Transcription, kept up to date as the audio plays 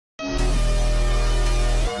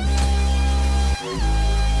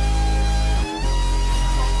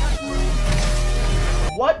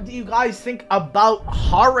guys think about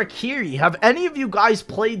Harakiri? Have any of you guys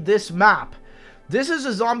played this map? This is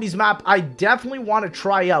a zombies map I definitely want to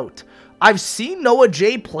try out. I've seen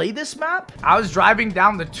NOAHJ play this map. I was driving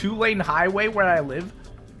down the 2-lane highway where I live.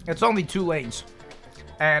 It's only 2 lanes.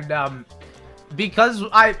 And because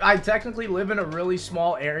I technically live in a really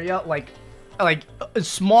small area, like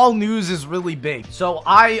small news is really big. So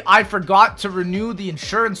I forgot to renew the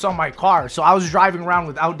insurance on my car. So I was driving around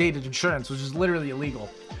with outdated insurance, which is literally illegal.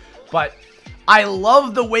 But I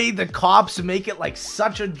love the way the cops make it like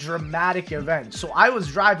such a dramatic event. So I was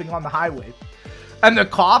driving on the highway and the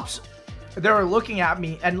cops, they were looking at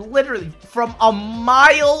me, and literally from a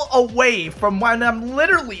mile away from when I'm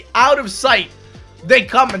literally out of sight, they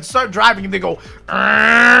come and start driving and they go,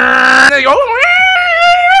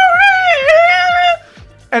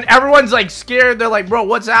 and everyone's like scared. They're like, bro,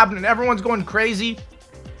 what's happening? Everyone's going crazy.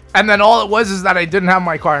 And then all it was is that I didn't have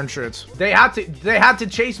my car insurance. They had to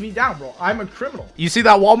chase me down, bro. I'm a criminal. You see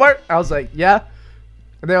that Walmart? I was like, yeah.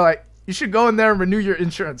 And they're like, you should go in there and renew your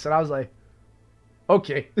insurance. And I was like,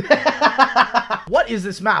 okay. What is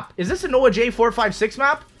this map? Is this a NOAHJ456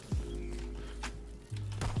 map?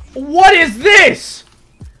 What is this?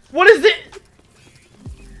 What is this?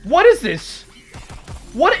 What is this?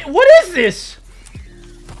 What is this?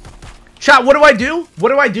 Chat, what do I do? What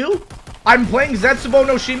do I do? I'm playing Zetsubo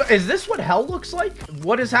no Shima. Is this what hell looks like?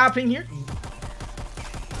 What is happening here?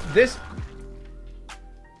 This...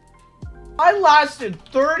 I lasted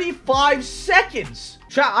 35 seconds.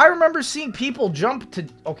 Chat, I remember seeing people jump to...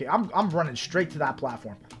 Okay, I'm running straight to that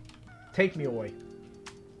platform. Take me away.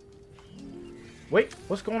 Wait,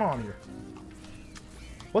 what's going on here?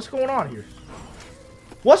 What's going on here?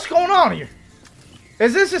 What's going on here?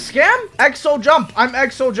 Is this a scam? Exo jump. I'm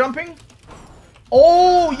exo jumping.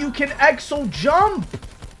 Oh, you can exo jump.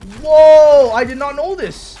 Whoa, I did not know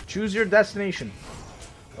this. Choose your destination.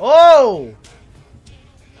 Oh.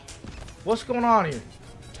 What's going on here?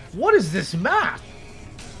 What is this map?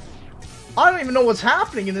 I don't even know what's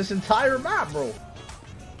happening in this entire map, bro.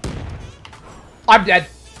 I'm dead.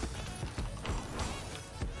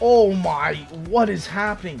 Oh my, what is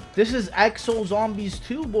happening? This is Exo Zombies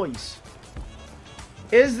 2, boys.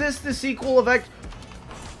 Is this the sequel of X?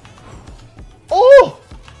 Oh!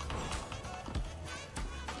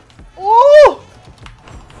 Oh!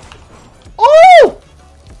 Oh!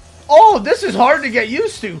 Oh, this is hard to get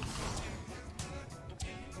used to.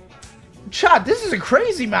 Chat, this is a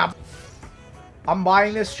crazy map. I'm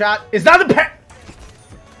buying this, chat. Is that a pet?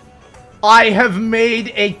 I have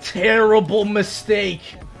made a terrible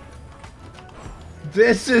mistake.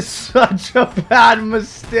 This is such a bad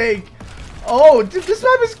mistake. Oh, dude, this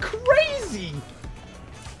map is crazy.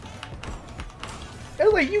 And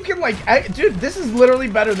like, you can like, dude, this is literally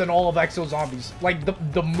better than all of Exo Zombies. Like,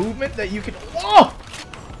 the movement that you can, oh!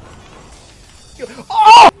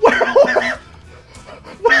 Oh!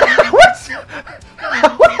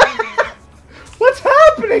 What's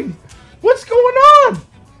happening? What's going on?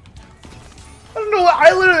 I don't know.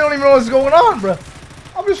 I literally don't even know what's going on, bro.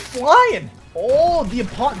 I'm just flying. Oh,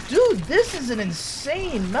 dude, this is an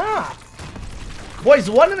insane map. Boys,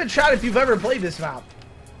 one in the chat if you've ever played this map.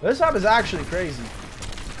 This map is actually crazy.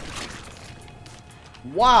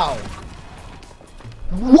 Wow.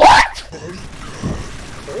 What?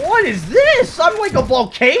 What is this? I'm like a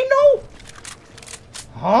volcano?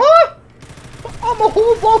 Huh? I'm a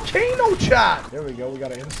whole volcano, chat. There we go. We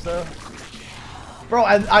got an Insta. Bro,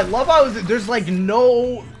 I love how there's like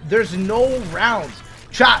there's no rounds.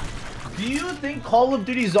 Chat, do you think Call of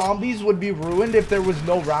Duty Zombies would be ruined if there was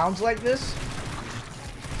no rounds like this?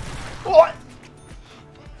 What?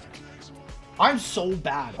 I'm so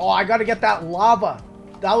bad. Oh, I gotta get that lava.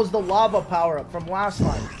 That was the lava power-up from last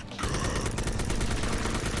time.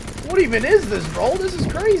 What even is this, bro? This is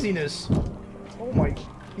craziness. Oh my...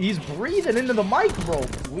 He's breathing into the mic, bro.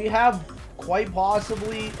 We have quite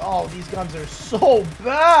possibly... Oh, these guns are so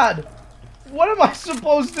bad. What am I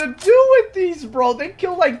supposed to do with these, bro? They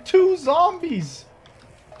kill like 2 zombies.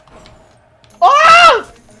 Ah!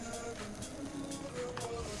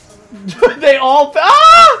 They all...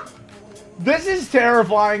 Ah! This is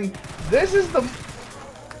terrifying. This is the...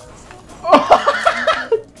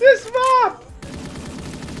 This map!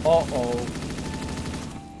 Uh-oh.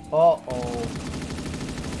 Uh-oh.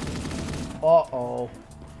 Uh-oh.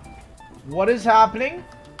 What is happening?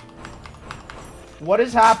 What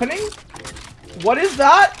is happening? What is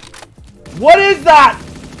that? What is that?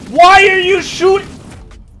 Why are you shooting?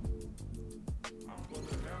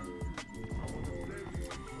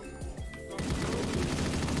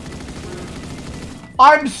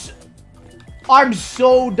 I'm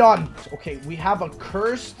so done. Okay, we have a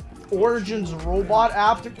cursed Origins robot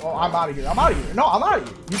after. Oh, I'm out of here. I'm out of here. No, I'm out of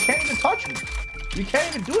here. You can't even touch me. You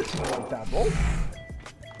can't even do it to me like that, bro.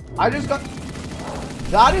 I just got.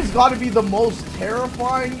 That has got to be the most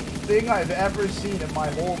terrifying thing I've ever seen in my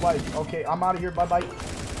whole life. Okay, I'm out of here. Bye bye. Okay.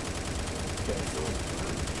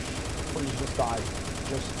 Please just die.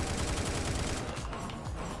 Just.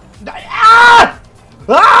 Die. Ah!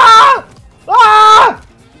 Ah! Ah!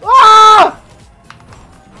 Ah!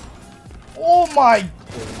 Oh my.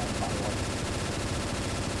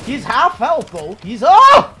 He's half health though. He's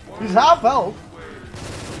half health.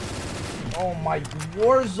 Oh my,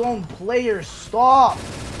 Warzone player, stop.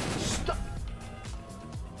 Stop.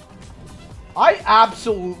 I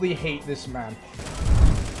absolutely hate this man.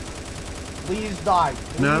 Please die.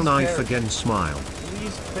 Please now knife perish. Again smile.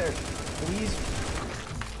 Please perish. Please.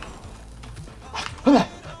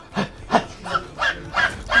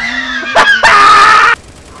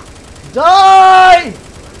 Die!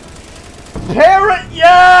 Parrot,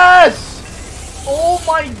 yes! Oh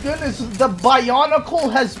my goodness, the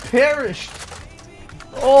Bionicle has perished.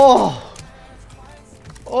 Oh.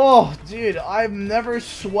 Oh, dude, I've never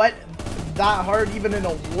sweat that hard even in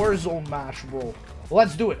a Warzone match, bro.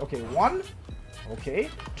 Let's do it. Okay, 1. Okay,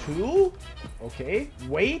 2. Okay,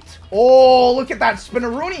 wait. Oh, look at that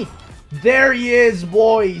Spinneroonie. There he is,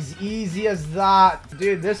 boys. Easy as that.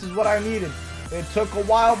 Dude, this is what I needed. It took a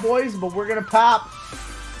while, boys, but we're gonna pop.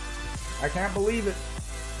 I can't believe it.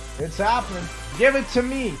 It's happening. Give it to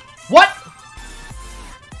me. What?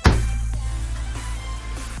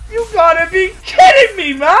 You gotta be kidding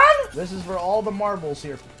me, man! This is for all the marbles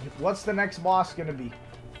here. What's the next boss gonna be?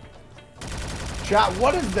 Chat,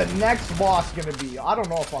 what is the next boss gonna be? I don't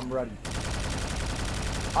know if I'm ready.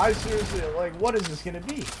 I seriously, like, what is this gonna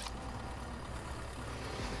be?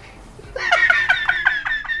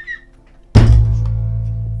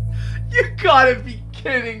 You gotta be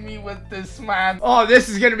kidding me with this, man. Oh, this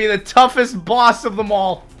is gonna be the toughest boss of them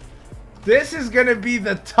all. This is gonna be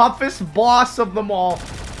the toughest boss of them all.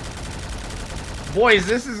 Boys,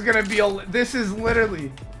 this is gonna be a... This is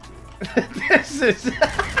literally... This is...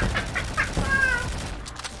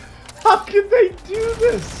 How can they do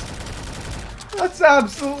this? That's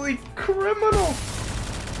absolutely criminal.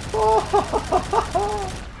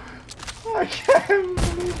 Oh, I can't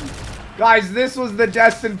believe it. Guys, this was the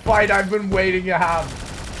destined fight I've been waiting to have.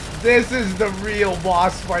 This is the real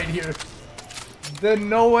boss fight here. The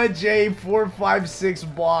NOAHJ456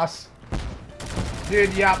 boss.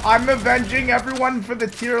 Dude, yeah, I'm avenging everyone for the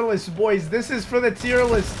tier list, boys. This is for the tier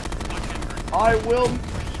list. I will...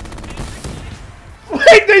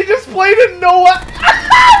 Wait, they just played a Noah... Look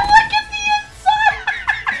at the inside!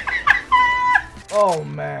 Oh,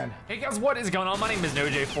 man. Hey guys, what is going on? My name is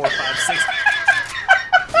NOAHJ456.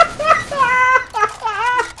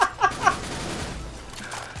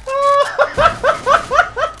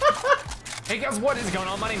 Hey guys, what is going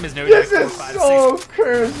on? My name is NOAHJ456. This is so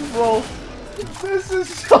cursed, bro. This is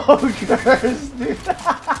so cursed, dude.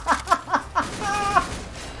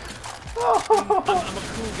 I'm a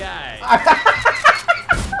cool guy.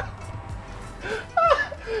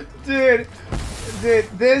 Dude,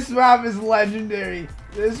 this map is legendary.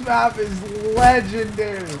 This map is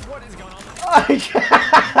legendary. What is going on?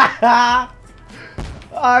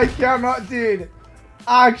 I cannot, dude.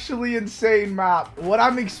 Actually insane map. What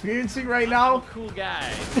I'm experiencing right now. I'm a cool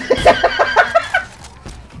guy.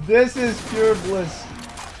 This is pure bliss.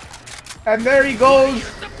 And there he goes.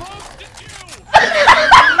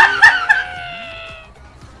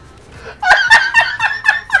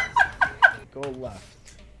 Go left.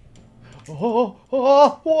 Oh,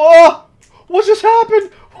 what just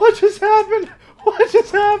happened? What just happened? What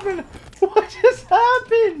just happened? What just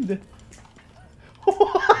happened?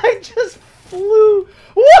 I just flew.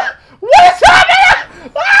 What is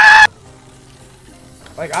happening? Ah!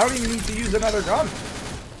 Like, I don't even need to use another gun.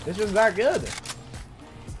 It's just that good.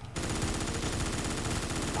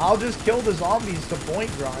 I'll just kill the zombies to point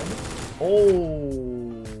grind.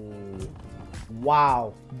 Oh.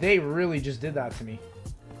 Wow. They really just did that to me.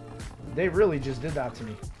 They really just did that to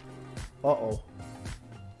me. Uh-oh.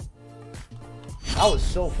 That was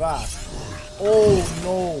so fast. Oh,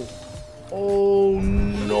 no. Oh,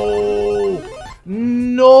 no.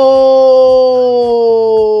 No.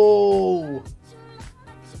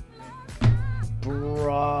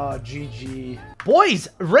 Bruh, GG. Boys,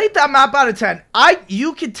 rate that map out of 10.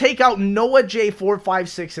 You could take out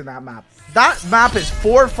NOAHJ456 in that map. That map is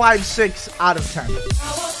 456 out of 10.